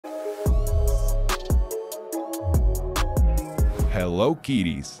Hello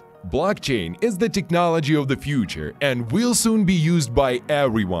Kitties! Blockchain is the technology of the future and will soon be used by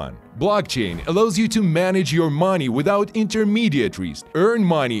everyone. Blockchain allows you to manage your money without intermediaries, earn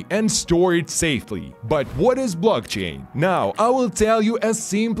money and store it safely. But what is blockchain? Now I will tell you as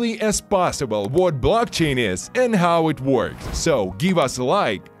simply as possible what blockchain is and how it works. So give us a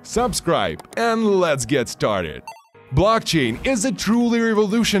like, subscribe, and let's get started. Blockchain is a truly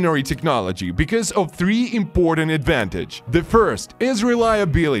revolutionary technology because of three important advantages. The first is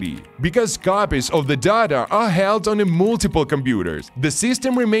reliability. Because copies of the data are held on multiple computers, the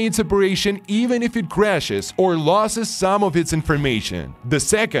system remains operation even if it crashes or loses some of its information. The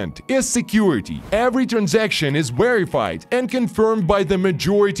second is security. Every transaction is verified and confirmed by the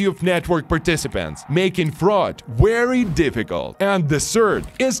majority of network participants, making fraud very difficult. And the third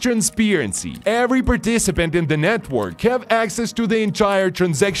is transparency. Every participant in the network have access to the entire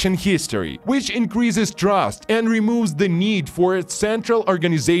transaction history, which increases trust and removes the need for a central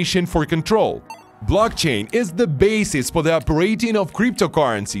organization for control. Blockchain is the basis for the operating of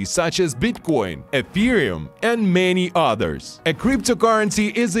cryptocurrencies such as Bitcoin, Ethereum, and many others. A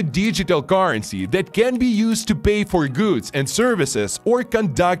cryptocurrency is a digital currency that can be used to pay for goods and services or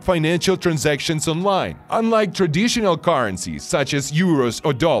conduct financial transactions online. Unlike traditional currencies such as euros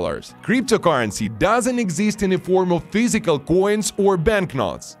or dollars, cryptocurrency doesn't exist in the form of physical coins or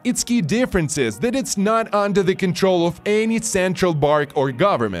banknotes. Its key difference is that it's not under the control of any central bank or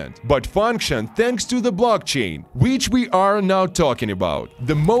government, but functions thanks to the blockchain, which we are now talking about.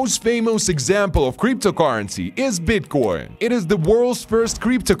 The most famous example of cryptocurrency is Bitcoin. It is the world's first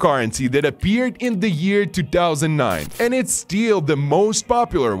cryptocurrency that appeared in the year 2009, and it's still the most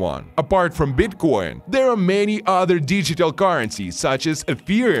popular one. Apart from Bitcoin, there are many other digital currencies such as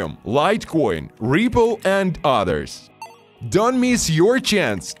Ethereum, Litecoin, Ripple, and others. Don't miss your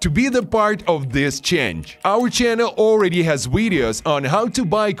chance to be the part of this change. Our channel already has videos on how to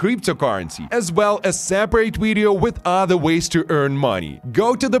buy cryptocurrency, as well as separate video with other ways to earn money.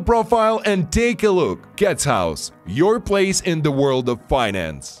 Go to the profile and take a look. Cat's House, your place in the world of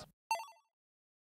finance.